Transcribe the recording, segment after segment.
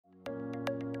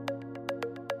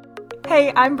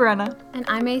Hey, I'm Brenna. And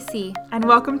I'm AC. And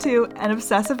welcome to An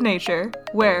Obsessive Nature,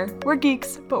 where we're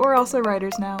geeks, but we're also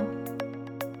writers now.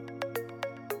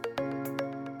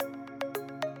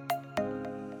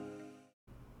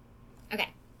 Okay.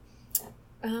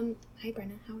 Hi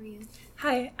Brenna, how are you?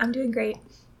 Hi, I'm doing great.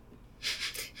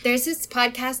 There's this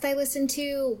podcast I listen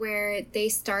to where they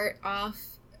start off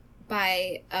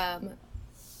by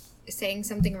saying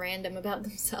something random about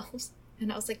themselves.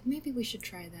 And I was like, maybe we should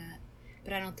try that.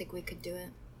 But I don't think we could do it.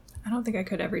 I don't think I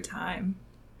could every time.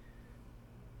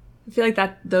 I feel like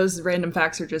that those random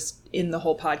facts are just in the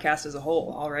whole podcast as a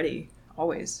whole already,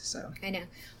 always, so. I know.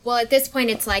 Well, at this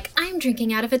point, it's like, I'm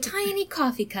drinking out of a tiny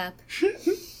coffee cup.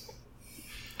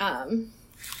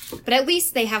 But at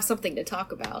least they have something to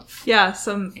talk about. Yeah,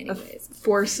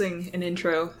 forcing an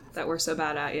intro that we're so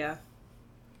bad at, yeah.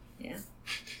 Yeah.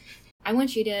 I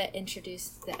want you to introduce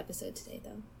the episode today,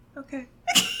 though. Okay.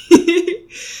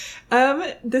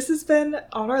 This has been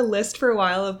on our list for a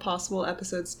while of possible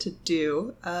episodes to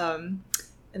do. And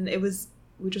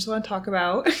we just want to talk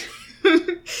about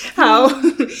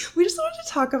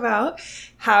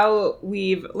how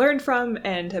we've learned from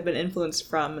and have been influenced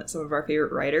from some of our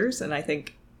favorite writers. And I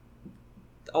think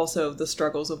also the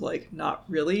struggles of not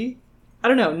being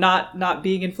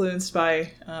influenced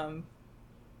by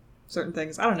certain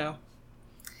things. I don't know.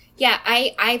 Yeah,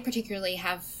 I particularly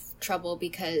have trouble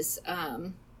because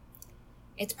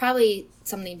it's probably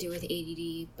something to do with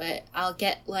ADD, but I'll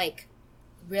get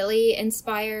really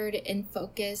inspired and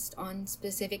focused on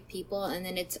specific people, and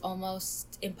then it's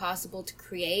almost impossible to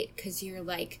create because you're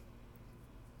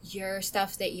your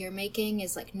stuff that you're making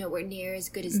is nowhere near as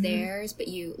good as theirs, but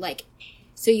you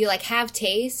have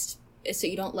taste, so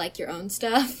you don't like your own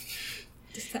stuff.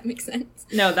 Does that make sense?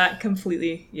 No, that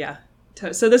completely, yeah.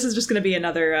 So this is just going to be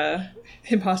another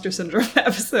imposter syndrome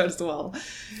episode as well.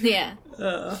 Yeah.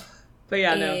 But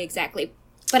yeah, no. Exactly.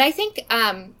 But I think,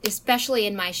 especially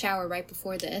in my shower right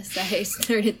before this, I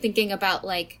started thinking about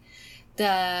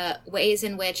the ways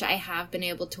in which I have been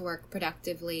able to work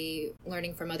productively,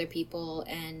 learning from other people,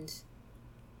 and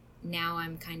now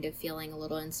I'm kind of feeling a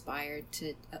little inspired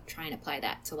to try and apply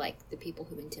that to the people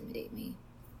who intimidate me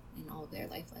and all of their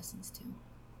life lessons too.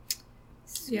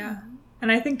 So. Yeah.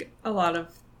 And I think a lot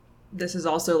of this has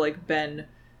also been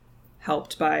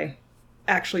helped by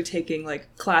actually taking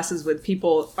classes with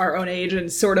people our own age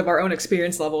and sort of our own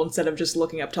experience level instead of just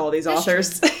looking up to all these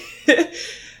authors.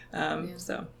 Yeah.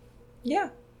 So, yeah.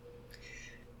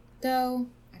 Though,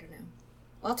 I don't know.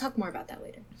 I'll talk more about that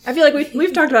later. I feel like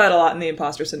we've talked about it a lot in the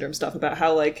imposter syndrome stuff about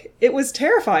how it was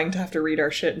terrifying to have to read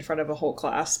our shit in front of a whole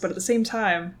class, but at the same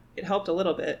time, it helped a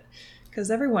little bit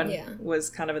because everyone was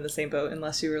kind of in the same boat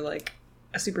unless you were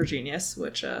a super genius,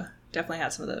 which definitely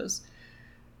had some of those.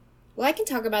 Well, I can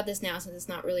talk about this now since it's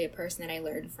not really a person that I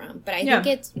learned from. But I think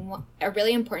it's a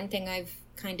really important thing I've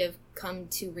kind of come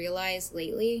to realize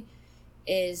lately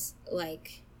is,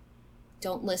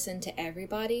 don't listen to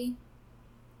everybody.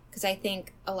 Because I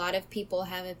think a lot of people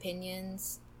have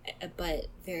opinions, but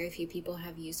very few people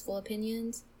have useful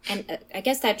opinions. And I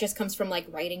guess that just comes from,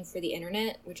 writing for the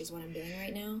internet, which is what I'm doing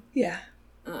right now. Yeah.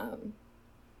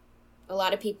 A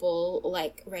lot of people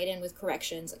write in with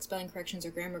corrections, spelling corrections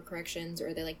or grammar corrections,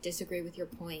 or they disagree with your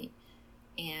point,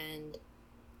 and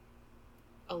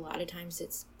a lot of times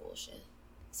it's bullshit.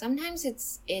 Sometimes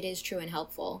it is true and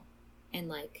helpful,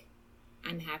 and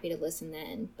I'm happy to listen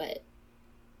then, but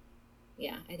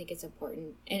yeah, I think it's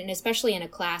important, and especially in a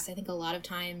class, I think a lot of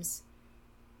times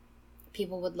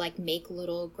people would make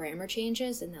little grammar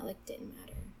changes, and that didn't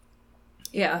matter.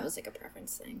 Yeah, it was a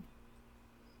preference thing.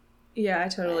 Yeah, I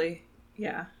totally.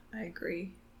 Yeah, I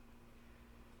agree.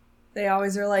 They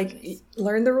always are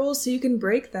learn the rules so you can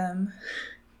break them.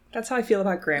 That's how I feel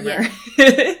about grammar.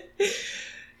 Yeah.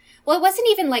 Well, it wasn't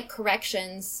even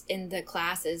corrections in the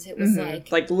classes. It was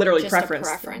literally just preference. A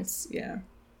preference. Yeah.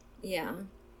 Yeah.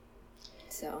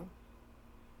 So,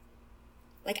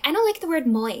 I don't like the word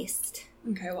moist.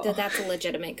 Okay, well. That's a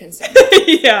legitimate concern.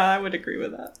 Yeah, I would agree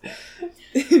with that.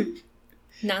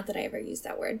 Not that I ever used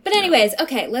that word. But anyways,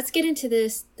 okay, let's get into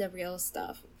the real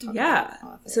stuff. Talk about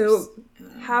authors. So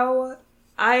how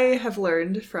I have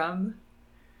learned from,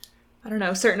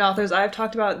 certain authors. I've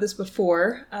talked about this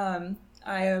before. I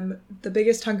am the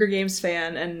biggest Hunger Games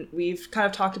fan, and we've kind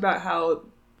of talked about how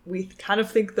we kind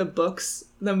of think the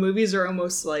movies are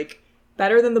almost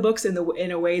better than the books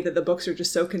in a way that the books are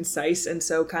just so concise and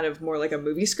so kind of more like a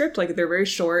movie script. They're very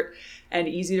short and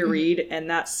easy to read, and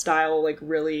that style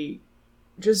really...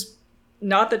 just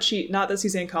not that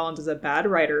Suzanne Collins is a bad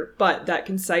writer, but that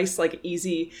concise,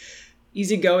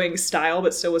 easygoing style,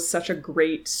 but still was such a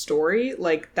great story.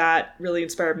 That really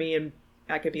inspired me and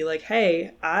I could be like,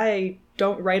 hey, I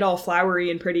don't write all flowery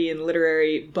and pretty and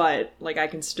literary, but like I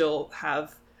can still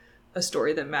have a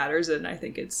story that matters. And I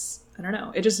think it's, I don't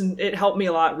know, it helped me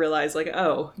a lot realize like,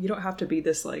 oh, you don't have to be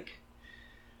this like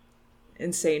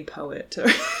insane poet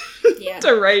to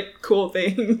to write cool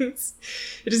things.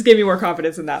 It just gave me more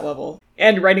confidence in that level.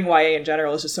 And writing YA in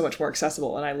general is just so much more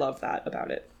accessible, and I love that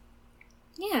about it.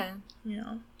 Yeah.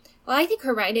 Yeah. Well, I think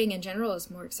her writing in general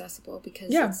is more accessible because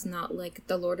it's not like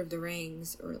The Lord of the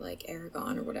Rings or like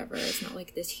Aragon or whatever. It's not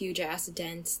like this huge ass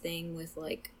dense thing with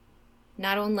like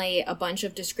not only a bunch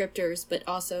of descriptors but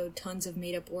also tons of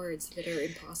made up words that are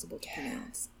impossible to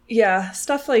pronounce. Yeah,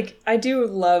 stuff like I do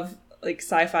love like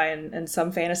sci-fi and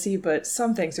some fantasy, but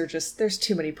some things are just, there's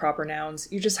too many proper nouns.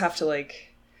 You just have to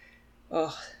like,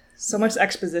 so much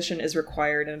exposition is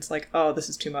required, and it's like, oh, this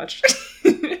is too much.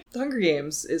 The Hunger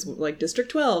Games is like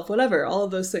District 12, whatever. All of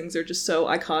those things are just so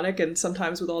iconic, and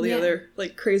sometimes with all the other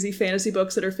like crazy fantasy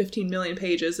books that are 15 million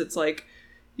pages, it's like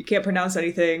you can't pronounce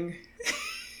anything,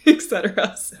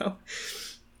 etc. So,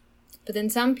 but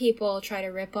then some people try to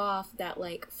rip off that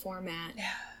like format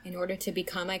in order to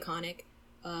become iconic.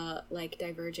 Like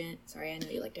Divergent. Sorry, I know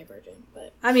you like Divergent,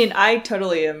 but I mean, I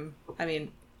totally am. I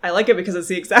mean, I like it because it's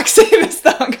the exact same as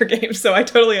the Hunger Games, so I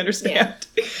totally understand.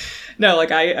 Yeah. No,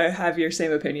 like I have your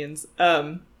same opinions.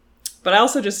 But I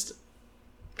also just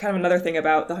kind of another thing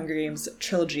about the Hunger Games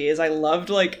trilogy is I loved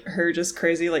like her just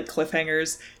crazy like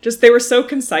cliffhangers. Just they were so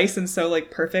concise and so like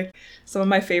perfect. Some of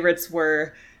my favorites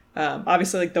were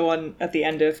obviously like the one at the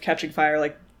end of Catching Fire,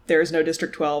 like there is no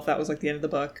District 12. That was like the end of the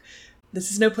book. This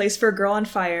is no place for a girl on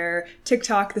fire.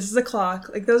 TikTok, this is a clock.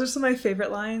 Like, those are some of my favorite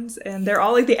lines. And they're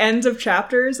all, like, the ends of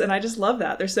chapters. And I just love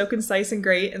that. They're so concise and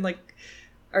great and, like,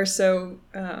 are so,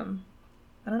 I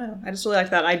don't know. I just really like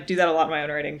that. I do that a lot in my own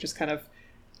writing. Just kind of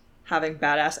having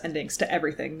badass endings to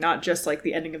everything. Not just, like,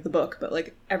 the ending of the book, but,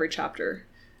 like, every chapter.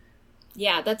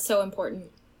 Yeah, that's so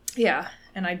important. Yeah.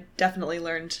 And I definitely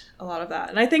learned a lot of that.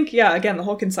 And I think, yeah, again, the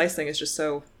whole concise thing is just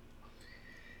so...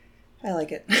 I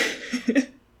like it.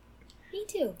 Me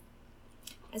too.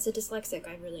 As a dyslexic,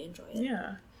 I really enjoy it.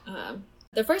 Yeah.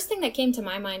 The first thing that came to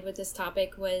my mind with this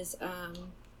topic was,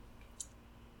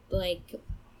 like,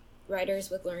 writers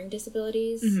with learning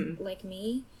disabilities, like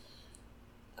me.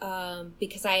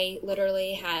 Because I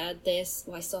literally had this,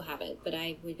 well, I still have it, but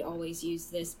I would always use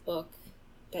this book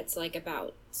that's, like,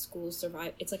 about school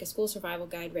survival. It's, like, a school survival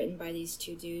guide written by these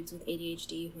two dudes with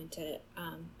ADHD who went to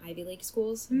Ivy League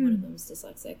schools. One of them is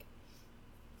dyslexic.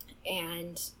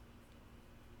 And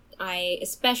I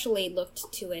especially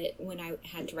looked to it when I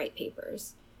had to write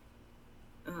papers,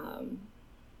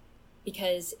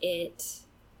 because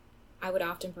I would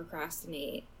often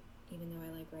procrastinate, even though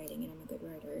I like writing and I'm a good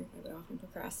writer, I would often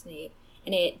procrastinate.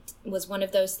 And it was one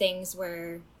of those things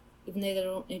where, even though they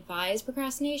don't advise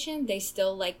procrastination, they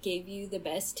still, like, gave you the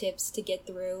best tips to get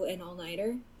through an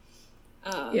all-nighter.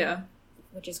 Yeah.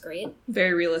 Which is great.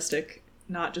 Very realistic,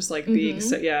 not just, like, being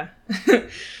so, yeah.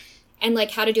 And,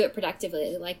 like, how to do it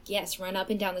productively. Like, yes, run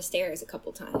up and down the stairs a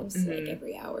couple times, like,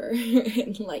 every hour.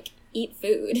 And, like, eat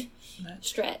food.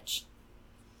 Stretch.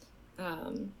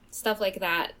 Stuff like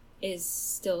that is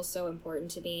still so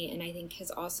important to me, and I think has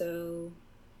also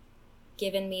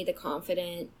given me the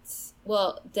confidence,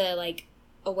 well, the, like,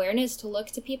 awareness to look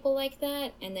to people like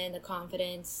that, and then the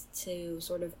confidence to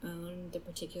sort of own the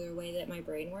particular way that my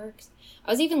brain works. I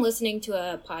was even listening to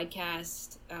a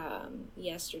podcast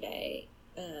yesterday,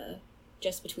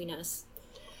 Just Between Us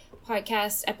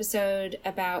podcast episode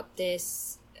about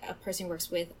this a person who works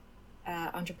with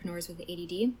entrepreneurs with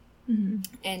ADD,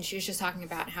 and she was just talking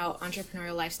about how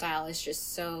entrepreneurial lifestyle is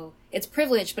just so, it's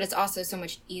privileged, but it's also so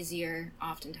much easier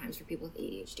oftentimes for people with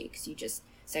ADHD because you just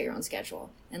set your own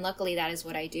schedule. And luckily that is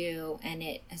what I do, and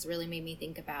it has really made me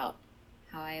think about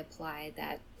how I apply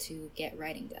that to get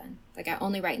writing done. Like, I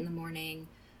only write in the morning.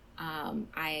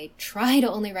 I try to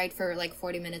only write for like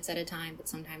 40 minutes at a time, but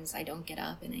sometimes I don't get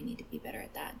up and I need to be better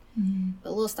at that. But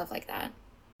little stuff like that.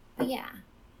 But yeah.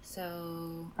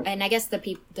 So, and I guess the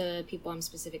people I'm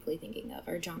specifically thinking of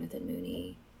are Jonathan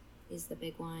Mooney is the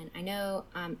big one. I know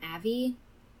Avi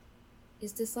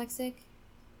is dyslexic.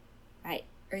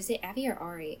 Or is it Avi or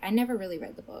Ari? I never really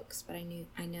read the books, but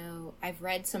I know I've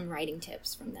read some writing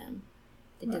tips from them.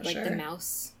 They did like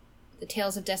the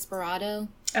Tales of Desperado.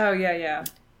 Oh yeah.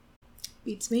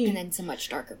 Beats me. And then some much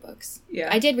darker books. Yeah.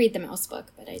 I did read the Mouse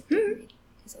book, but I didn't read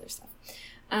his other stuff.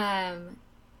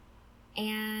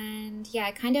 And yeah,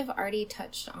 I kind of already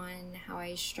touched on how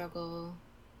I struggle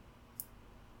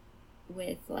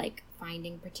with like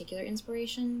finding particular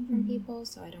inspiration from people,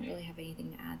 so I don't really have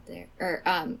anything to add there. Or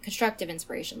constructive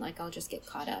inspiration, like I'll just get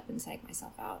caught up and psych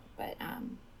myself out. But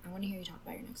I want to hear you talk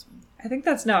about your next one. I think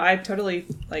I totally,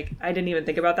 like, I didn't even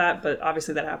think about that, but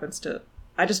obviously that happens to,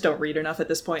 I just don't read enough at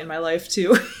this point in my life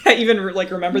to even,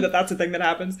 like, remember that that's a thing that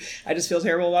happens. I just feel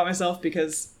terrible about myself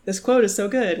because this quote is so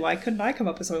good. Why couldn't I come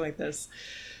up with something like this?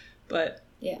 But,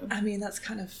 yeah, I mean, that's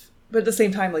kind of, but at the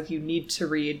same time, like, you need to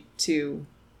read to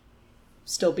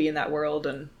still be in that world,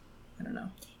 and I don't know.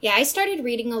 Yeah, I started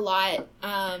reading a lot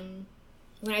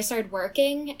when I started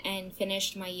working and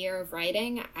finished my year of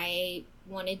writing. I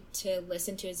wanted to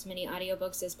listen to as many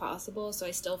audiobooks as possible, so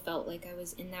I still felt like I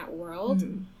was in that world.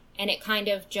 Mm-hmm. And it kind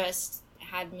of just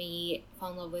had me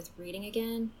fall in love with reading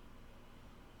again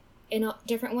in a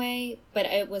different way. But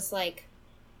it was like,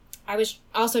 I was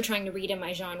also trying to read in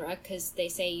my genre, because they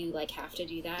say you, like, have to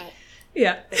do that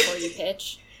before you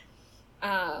pitch.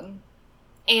 And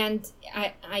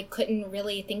I couldn't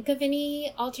really think of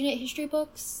any alternate history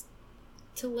books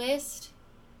to list.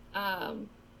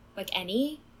 Like,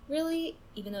 any, really,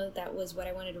 even though that was what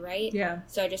I wanted to write. Yeah.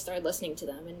 So I just started listening to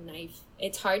them, and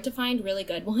it's hard to find really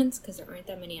good ones because there aren't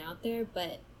that many out there,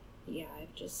 but yeah,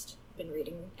 I've just been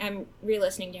reading. I'm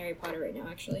re-listening to Harry Potter right now,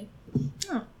 actually.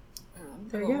 Oh.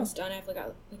 I'm almost done. I've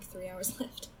got like 3 hours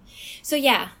left. So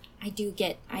yeah, I do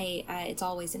get, it's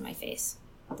always in my face,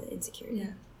 the insecurity.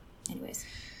 Yeah.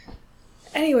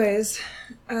 Anyways,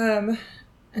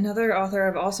 another author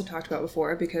I've also talked about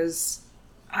before, because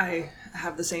I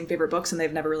have the same favorite books and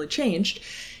they've never really changed,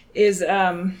 is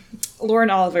Lauren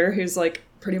Oliver, who's, like,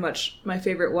 pretty much my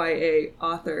favorite YA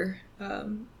author.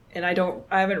 And I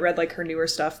haven't read, like, her newer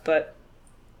stuff, but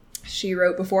she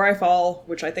wrote Before I Fall,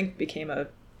 which I think became a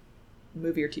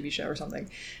movie or TV show or something.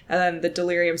 And then the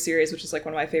Delirium series, which is, like,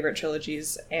 one of my favorite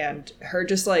trilogies. And her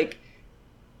just, like,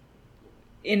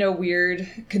 in a weird,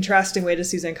 contrasting way to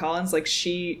Suzanne Collins, like,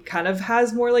 she kind of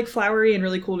has more, like, flowery and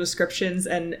really cool descriptions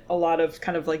and a lot of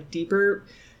kind of, like, deeper...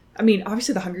 I mean,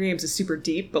 obviously The Hunger Games is super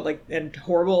deep, but, like, and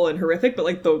horrible and horrific, but,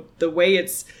 like, the way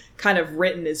it's kind of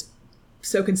written is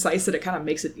so concise that it kind of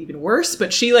makes it even worse.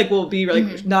 But she, like, will be, like,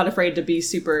 mm-hmm. not afraid to be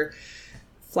super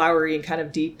flowery and kind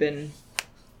of deep, and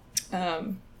I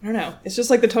don't know. It's just,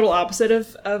 like, the total opposite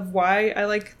of why I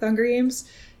like The Hunger Games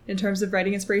in terms of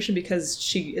writing inspiration, because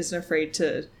she isn't afraid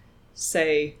to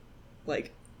say,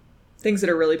 like, things that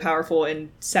are really powerful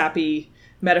in sappy,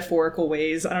 metaphorical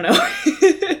ways. I don't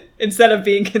know. Instead of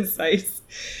being concise.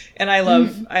 And I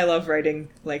love writing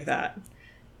like that.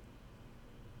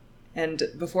 And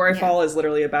Before I Fall is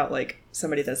literally about, like,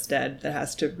 somebody that's dead that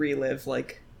has to relive,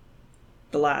 like,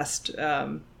 the last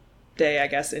day, I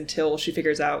guess, until she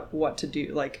figures out what to do,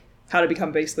 like, how to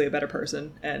become basically a better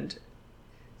person. And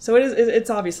so it's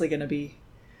obviously going to be,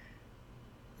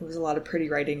 it was a lot of pretty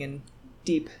writing and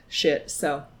deep shit,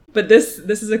 so. But this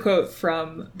is a quote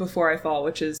from Before I Fall,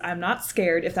 which is, "I'm not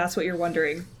scared, if that's what you're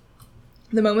wondering.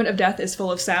 The moment of death is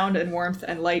full of sound and warmth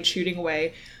and light shooting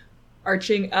away,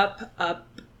 arching up, up,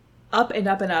 up and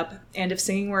up and up, and if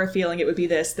singing were a feeling, it would be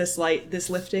this light, this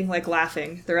lifting, like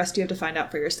laughing. The rest you have to find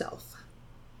out for yourself."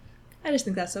 I just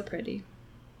think that's so pretty.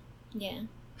 Yeah.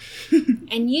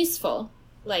 And useful.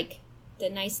 Like, the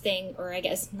nice thing, or I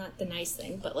guess not the nice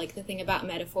thing, but, like, the thing about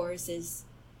metaphors is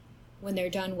when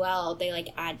they're done well, they, like,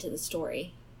 add to the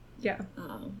story. Yeah.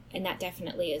 And that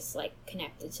definitely is, like,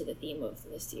 connected to the theme of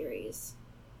the series.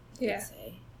 Yeah. I'd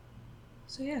say.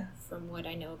 So, yeah. From what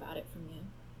I know about it from you.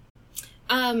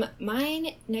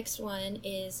 Mine next one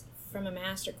is from a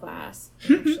masterclass.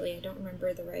 Actually, I don't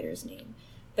remember the writer's name.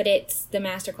 But it's the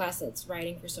masterclass that's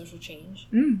Writing for Social Change.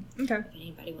 Okay. If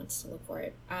anybody wants to look for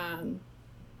it.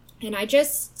 And I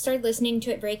just started listening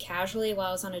to it very casually while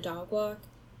I was on a dog walk.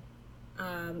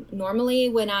 Normally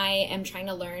when I am trying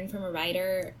to learn from a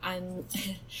writer,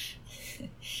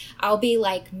 I'll be,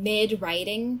 like,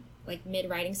 mid-writing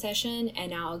session,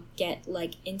 and I'll get,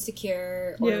 like,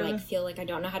 insecure or like feel like I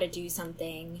don't know how to do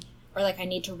something, or like I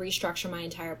need to restructure my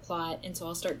entire plot, and so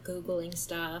I'll start Googling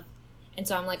stuff, and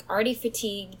so I'm, like, already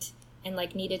fatigued and,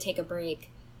 like, need to take a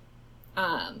break.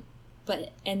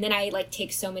 And then I, like,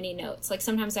 take so many notes. Like,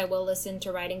 sometimes I will listen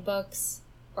to writing books,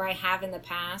 or I have in the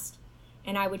past,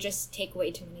 and I would just take way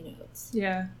too many notes.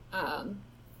 Yeah.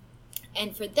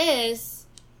 And for this,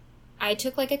 I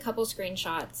took, like, a couple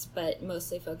screenshots, but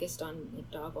mostly focused on, like,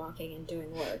 dog walking and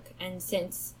doing work. And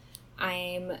since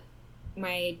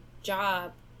my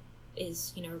job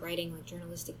is, you know, writing, like,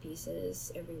 journalistic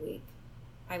pieces every week,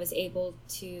 I was able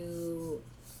to,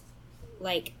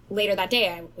 like, later that day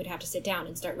I would have to sit down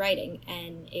and start writing,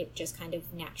 and it just kind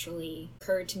of naturally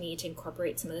occurred to me to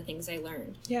incorporate some of the things I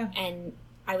learned. Yeah. And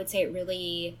I would say it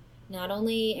really not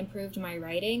only improved my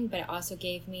writing, but it also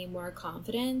gave me more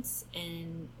confidence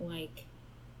and, like,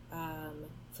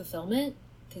 fulfillment,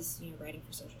 because, you know, writing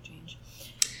for social change.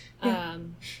 Yeah.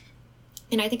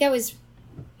 And I think I was,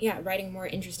 writing more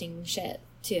interesting shit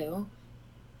too.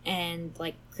 And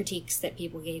like critiques that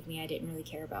people gave me, I didn't really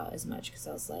care about as much because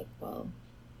I was like, well,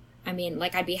 I mean,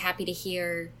 like I'd be happy to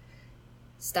hear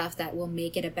stuff that will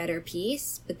make it a better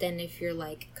piece, but then if you're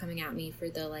like coming at me for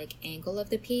the like angle of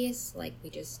the piece, like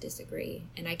we just disagree,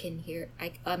 and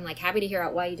I'm like happy to hear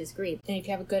out why you disagree, and if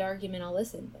you have a good argument I'll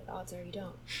listen, but odds are you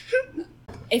don't.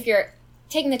 If you're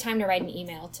taking the time to write an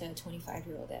email to a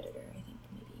 25-year-old editor, I think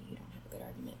maybe you don't have a good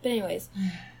argument. But anyways,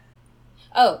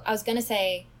 I was gonna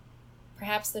say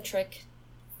perhaps the trick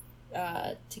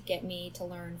to get me to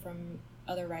learn from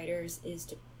other writers is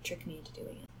to trick me into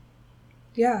doing it.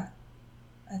 Yeah,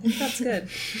 I think that's good.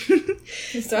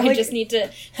 So I just need to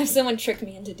have someone trick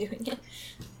me into doing it.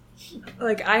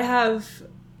 Like, I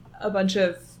haven't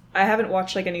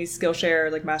watched, like, any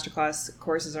Skillshare, like, masterclass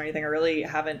courses or anything. I really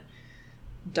haven't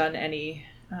done any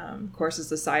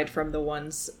courses aside from the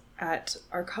ones at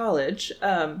our college.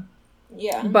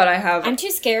 Yeah. But I'm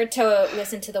too scared to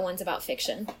listen to the ones about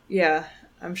fiction. Yeah,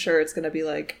 I'm sure it's going to be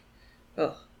like,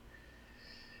 ugh.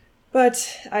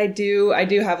 But I do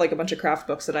have like a bunch of craft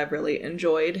books that I've really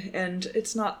enjoyed, and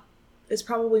it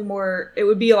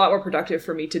would be a lot more productive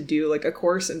for me to do like a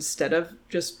course instead of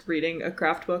just reading a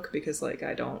craft book, because like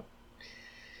I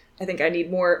think I need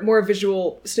more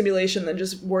visual stimulation than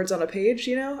just words on a page,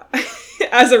 you know?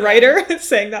 As a writer,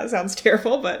 saying that sounds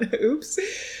terrible, but oops.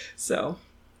 So,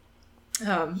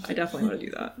 I definitely want to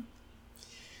do that.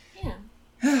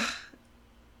 Yeah.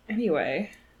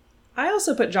 Anyway, I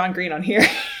also put John Green on here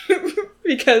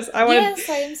because I wanted. Yes,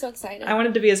 I am so excited. I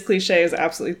wanted to be as cliche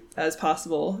as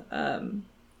possible,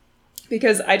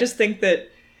 because I just think that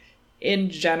in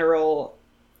general,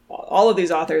 all of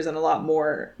these authors and a lot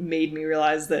more made me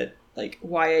realize that like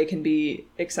YA can be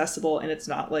accessible, and it's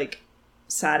not like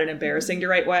sad and embarrassing to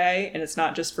write YA, and it's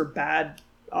not just for bad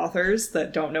authors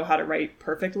that don't know how to write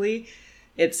perfectly.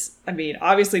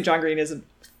 Obviously John Green is a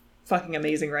fucking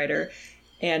amazing writer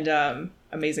and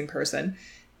amazing person,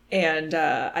 and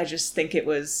I just think it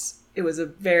was a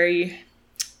very,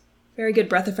 very good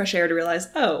breath of fresh air to realize,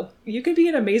 oh, you can be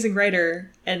an amazing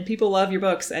writer and people love your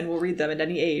books and will read them at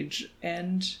any age,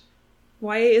 and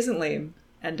YA isn't lame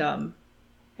and dumb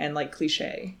and like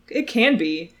cliche. It can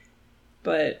be,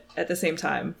 but at the same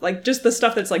time, like just the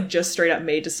stuff that's like just straight up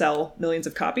made to sell millions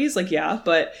of copies, like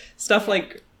but stuff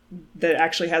like that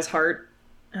actually has heart.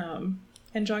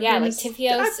 And John Green like is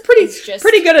Tifios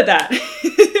pretty good at that.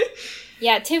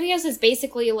 Yeah, Tifios is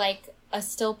basically like a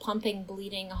still pumping,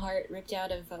 bleeding heart ripped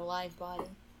out of a live body.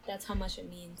 That's how much it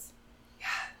means. Yeah,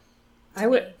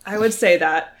 I would say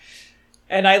that,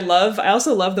 and I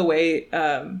also love the way,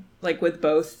 like with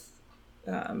both.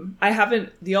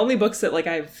 The only books that like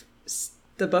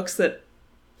the books that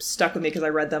stuck with me because I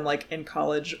read them like in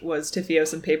college was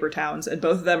Tifios and Paper Towns, and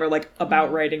both of them are like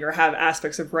about writing or have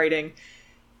aspects of writing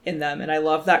in them, and I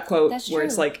love that quote where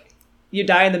it's like, you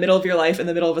die in the middle of your life in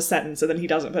the middle of a sentence, and then he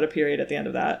doesn't put a period at the end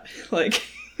of that. Like,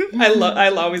 I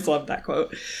always loved that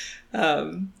quote.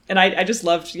 And I just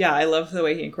loved, I love the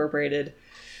way he incorporated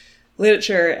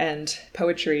literature and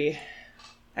poetry.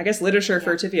 I guess literature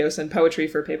for Tifios and poetry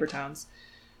for Paper Towns.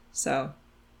 So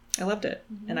I loved it.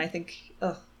 And I think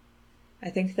that,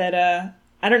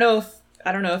 I don't know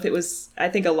if it was, I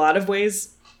think in a lot of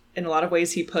ways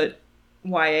he put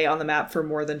YA on the map for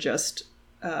more than just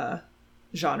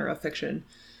genre fiction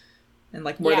and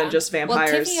like more than just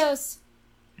vampires. Well,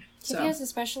 Tifios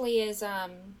especially is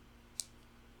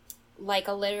like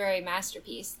a literary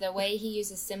masterpiece. The way he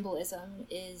uses symbolism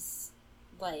is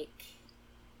like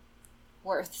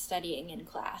worth studying in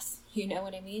class. You know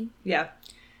what I mean? Yeah.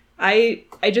 I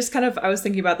just kind of, I was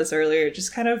thinking about this earlier. It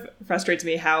just kind of frustrates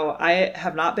me how I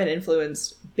have not been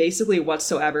influenced basically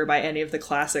whatsoever by any of the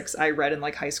classics I read in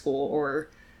like high school or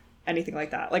anything like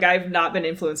that. Like, I've not been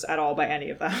influenced at all by any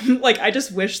of them. Like, I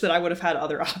just wish that I would have had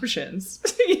other options,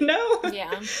 you know?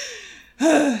 Yeah.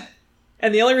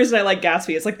 And the only reason I like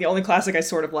Gatsby, it's like the only classic I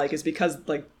sort of like, is because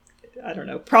like, I don't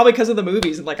know, probably because of the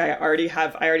movies, and like I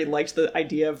already liked the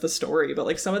idea of the story, but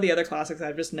like some of the other classics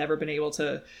I've just never been able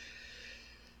to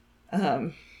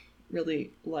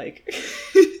really like.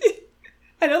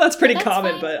 I know that's pretty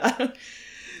common, fine. but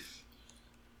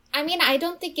I mean, I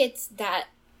don't think it's that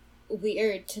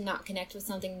weird to not connect with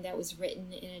something that was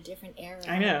written in a different era.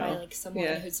 I know. By like someone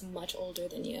who's much older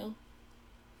than you.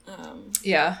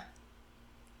 Yeah.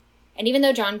 And even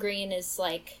though John Green is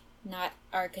like not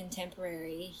our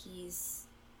contemporary, is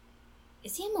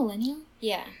he a millennial?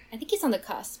 Yeah, I think he's on the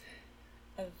cusp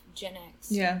of Gen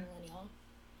X. Yeah. Millennial.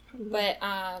 But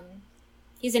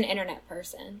he's an internet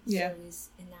person. Yeah. So he's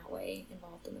in that way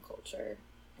involved in the culture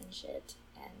and shit.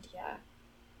 And yeah.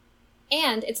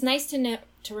 And it's nice to know,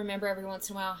 to remember every once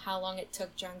in a while how long it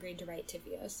took John Green to write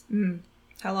Tibios.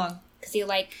 How long? Because he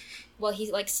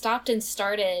stopped and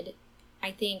started,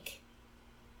 I think,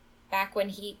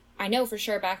 I know for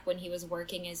sure back when he was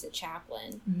working as a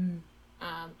chaplain.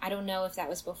 I don't know if that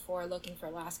was before Looking for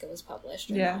Alaska was published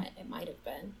or not. It might have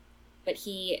been. But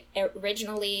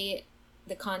originally,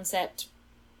 the concept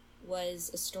was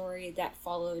a story that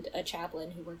followed a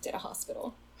chaplain who worked at a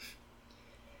hospital.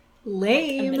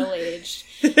 Lame. Like a middle-aged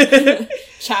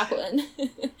chaplain.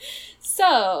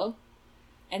 So,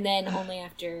 and then only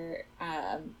after,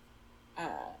 oh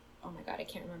my god, I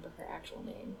can't remember her actual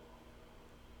name.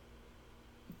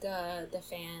 The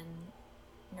fan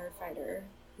nerd fighter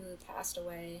who passed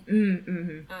away.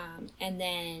 And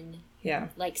then,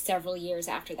 like several years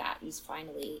after that,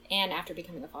 and after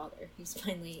becoming a father, he's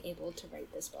finally able to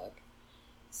write this book.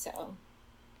 So,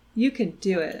 you can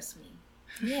do it.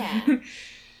 Yeah.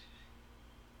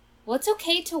 Well, it's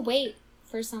okay to wait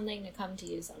for something to come to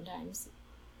you sometimes.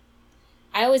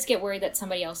 I always get worried that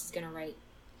somebody else is going to write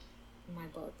my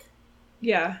book.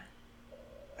 Yeah.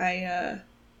 I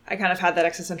kind of had that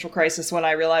existential crisis when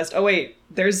I realized, oh wait,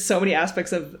 there's so many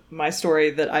aspects of my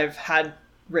story that I've had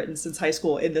written since high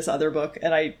school in this other book,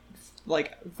 and I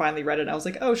finally read it and I was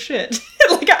like, oh shit.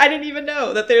 I didn't even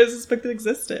know that there's this book that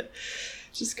existed.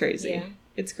 It's just crazy. Yeah.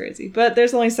 It's crazy. But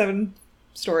there's only 7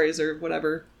 stories or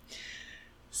whatever.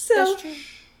 So,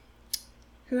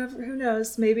 who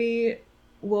knows? Maybe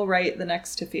we'll write the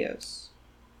next Tifios.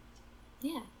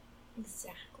 Yeah,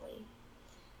 exactly.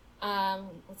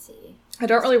 Let's see. I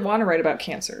don't really want to write about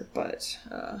cancer, but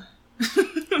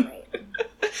right.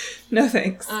 No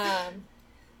thanks. I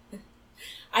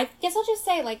guess I'll just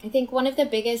say, I think one of the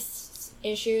biggest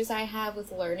issues I have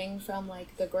with learning from,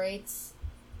 the greats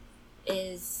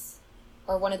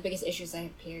or one of the biggest issues I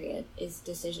have, period, is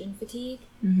decision fatigue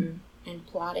and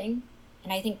plotting.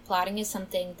 And I think plotting is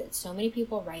something that so many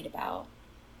people write about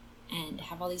and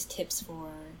have all these tips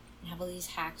for and have all these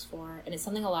hacks for, and it's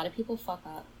something a lot of people fuck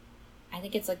up. I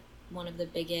think it's, one of the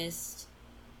biggest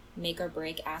make or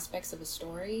break aspects of a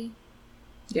story.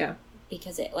 Yeah.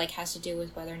 Because it, has to do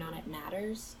with whether or not it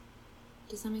matters.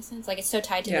 Does that make sense? It's so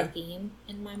tied to the theme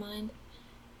in my mind.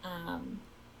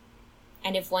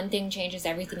 And if one thing changes,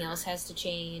 everything else has to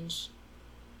change.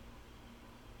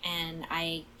 And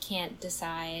I can't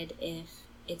decide if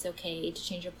it's okay to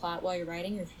change your plot while you're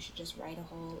writing, or if you should just write a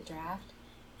whole draft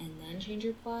and then change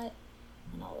your plot,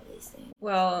 and all of these things.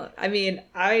 Well, I mean,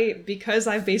 because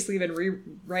I've basically been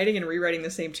rewriting and rewriting the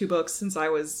same 2 books since I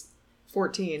was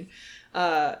 14,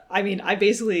 I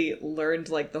basically learned,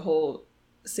 the whole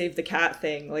save the cat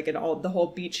thing, and all the whole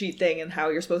beat sheet thing, and how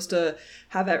you're supposed to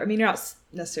have that. I mean, you're not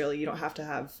necessarily, you don't have to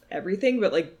have everything,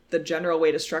 but the general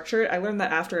way to structure it, I learned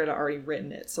that after I'd already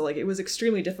written it. So it was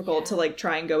extremely difficult to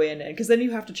try and go in, and because then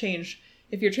you have to change,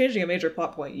 if you're changing a major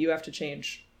plot point, you have to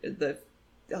change the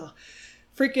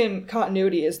freaking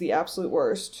continuity is the absolute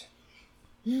worst.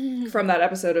 From that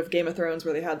episode of Game of Thrones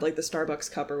where they had the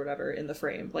Starbucks cup or whatever in the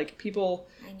frame, people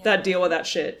that deal with that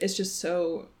shit, it's just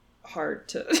so hard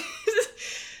to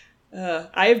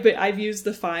I've used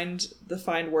the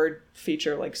find word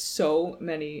feature so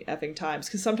many effing times,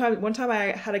 because one time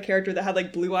I had a character that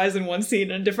had blue eyes in one scene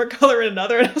and a different color in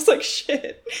another, and I was like,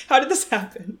 shit, how did this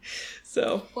happen?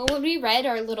 So when we read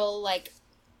our little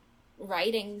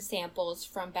writing samples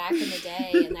from back in the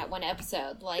day in that one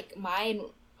episode, mine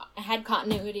had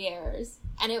continuity errors,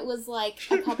 and it was a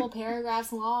couple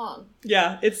paragraphs long.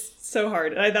 Yeah, it's so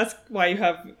hard. And that's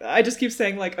why I just keep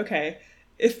saying okay,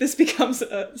 if this becomes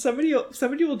somebody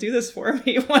will do this for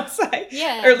me once or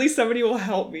at least somebody will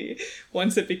help me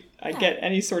once I get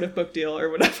any sort of book deal or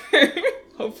whatever.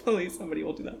 Hopefully somebody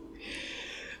will do that.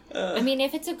 I mean,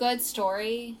 if it's a good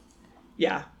story,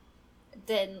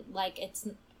 then it's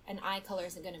an eye color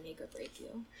isn't going to make or break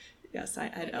you. Yes, I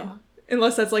know. Yeah.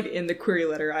 Unless that's in the query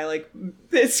letter, I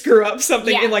screw up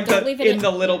something in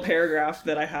the little paragraph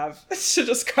that I have to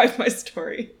describe my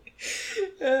story.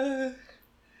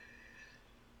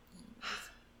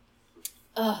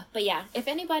 But yeah, if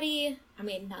anybody,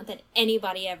 not that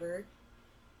anybody ever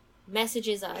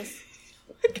messages us.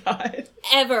 God.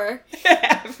 Ever.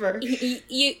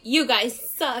 You guys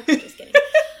suck. Just kidding.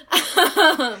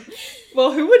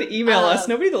 Well, who would email us?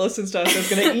 Nobody that listens to us is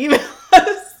going to email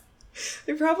us.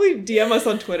 They probably DM us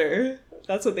on Twitter.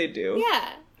 That's what they do.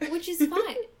 Yeah, which is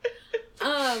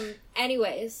fine.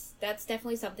 Anyways, that's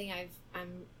definitely something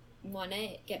I'm want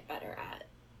to get better at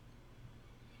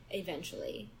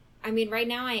eventually. Right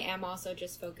now I am also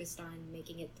just focused on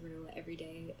making it through every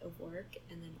day of work,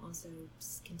 and then also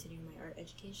just continuing my art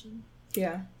education.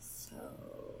 Yeah. So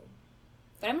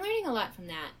But I'm learning a lot from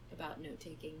that about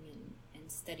note-taking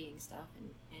and studying stuff and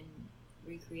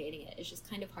recreating it. It's just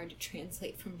kind of hard to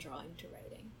translate from drawing to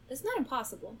writing. It's not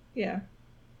impossible. Yeah.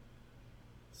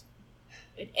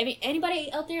 I mean,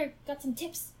 anybody out there got some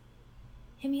tips?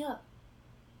 Hit me up.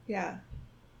 Yeah.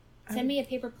 Send me a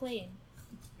paper plane.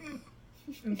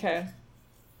 Okay.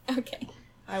 Okay.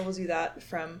 I will do that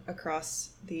from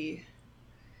across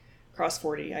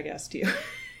 40, I guess, to you.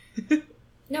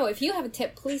 No, if you have a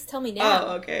tip, please tell me now.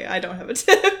 Oh, okay. I don't have a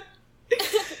tip.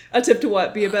 A tip to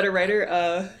what? Be a better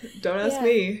writer? Don't ask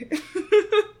me.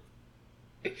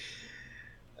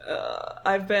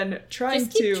 I've been trying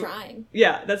Just keep trying.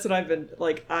 Yeah, that's what I've been,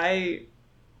 like,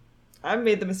 I've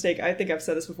made the mistake, I think I've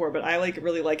said this before, but I, like,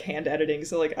 really like hand editing,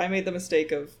 so, like, I made the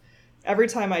mistake of, every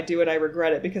time I do it, I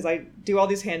regret it, because I do all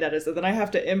these hand edits, and then I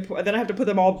have to import, then I have to put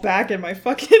them all back in my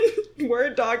fucking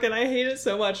Word doc, and I hate it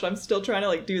so much, I'm still trying to,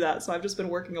 like, do that, so I've just been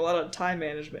working a lot on time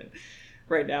management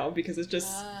right now, because it's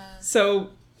just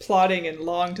so plodding and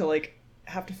long to, like,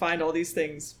 have to find all these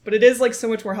things, but it is, like, so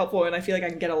much more helpful, and I feel like I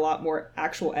can get a lot more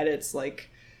actual edits, like,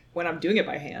 when I'm doing it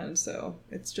by hand, so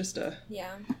it's just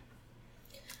yeah.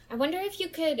 I wonder if you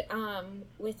could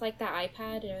with like the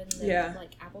iPad and the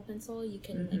like Apple Pencil, you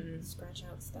can like scratch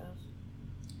out stuff.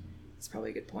 It's probably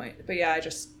a good point, but yeah,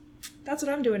 that's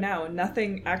what I'm doing now.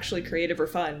 Nothing actually creative or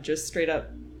fun, just straight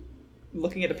up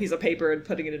looking at a piece of paper and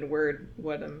putting it in Word.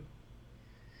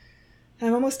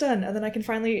 I'm almost done, and then I can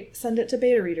finally send it to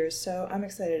beta readers, so I'm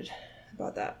excited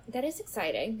about that. That is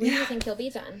exciting. When do you think you'll be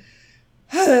done?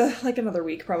 Like another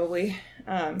week, probably.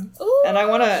 Ooh, and I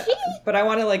want to,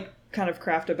 like, kind of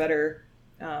craft a better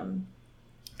kind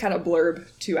of blurb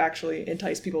to actually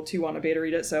entice people to want to beta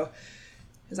read it, so,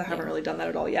 because I haven't really done that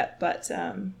at all yet, but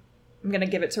I'm going to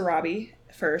give it to Robbie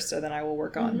first, and then I will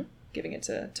work on giving it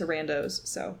to randos,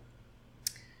 so.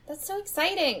 That's so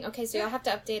exciting. Okay, so you'll have to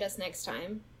update us next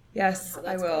time. Yes,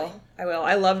 I will.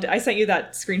 I loved it. I sent you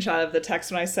that screenshot of the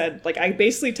text when I said, like, I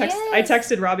basically I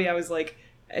texted Robbie, I was like,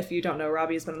 if you don't know,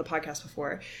 Robbie has been on the podcast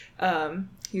before.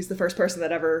 He's the first person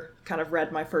that ever kind of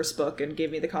read my first book and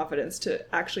gave me the confidence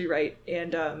to actually write.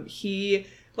 And he,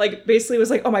 like, basically was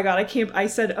like, oh my God, I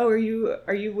said, oh, would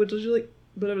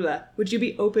you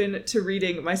be open to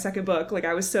reading my second book? Like,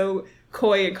 I was so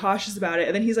coy and cautious about it.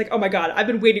 And then he's like, oh my God, I've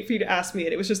been waiting for you to ask me.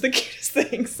 And it was just the cutest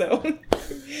thing, so.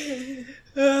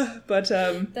 But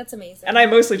that's amazing. And I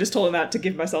mostly just told him that to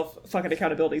give myself fucking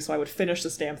accountability so I would finish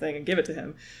this damn thing and give it to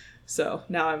him. So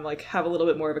now I'm like, have a little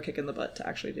bit more of a kick in the butt to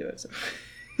actually do it. So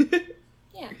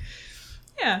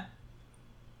yeah.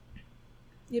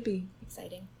 Yippee.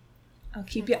 Exciting. I'll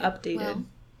keep you updated. Well,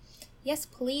 yes,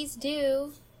 please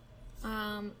do.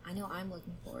 I know I'm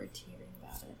looking forward to hearing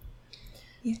about it.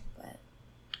 Yeah.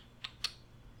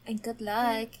 And good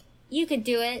luck. You could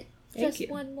do it. Thank you.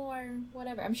 Just one more,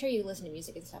 whatever. I'm sure you listen to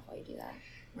music and stuff while you do that,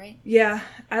 right? Yeah.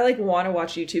 I, like, want to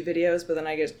watch YouTube videos, but then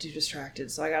I get too distracted.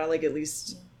 So I gotta, like, at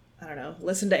least, I don't know,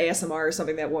 listen to ASMR or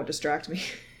something that won't distract me.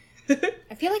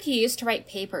 I feel like you used to write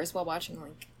papers while watching,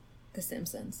 like, The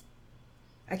Simpsons.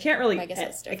 I can't really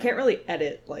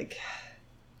edit, like,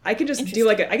 I can just do,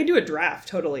 like, I can do a draft,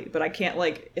 totally, but I can't,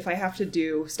 like, if I have to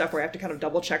do stuff where I have to kind of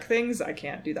double check things, I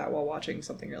can't do that while watching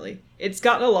something, really. It's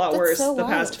gotten a lot worse the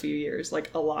past few years, like,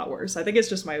 a lot worse. I think it's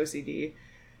just my OCD.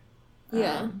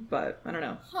 Yeah. But, I don't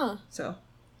know. Huh. So.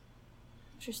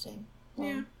 Interesting. Well,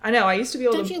 yeah. I know, I used to be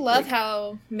able to... Don't you love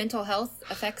how mental health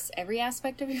affects every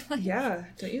aspect of your life? Yeah,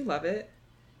 don't you love it?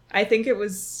 I think it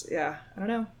was, I don't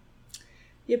know.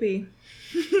 Yippee.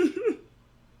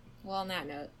 Well, on that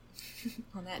note,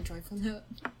 on that joyful note,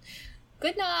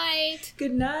 good night!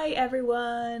 Good night,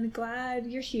 everyone. Glad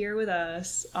you're here with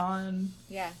us on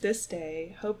this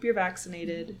day. Hope you're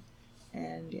vaccinated.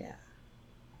 And,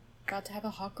 Got to have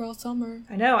a hot girl summer.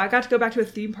 I know, I got to go back to a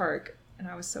theme park, and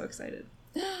I was so excited.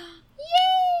 Yay!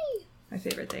 My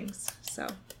favorite things. So,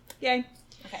 yay.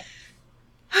 Okay.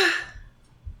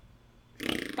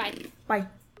 Bye. Bye.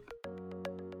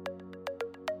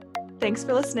 Thanks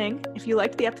for listening. If you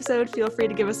liked the episode, feel free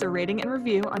to give us a rating and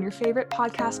review on your favorite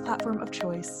podcast platform of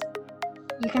choice.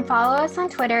 You can follow us on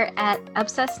Twitter at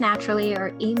obsessnaturally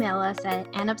or email us at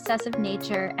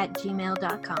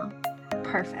anobsessivenature@gmail.com.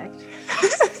 Perfect.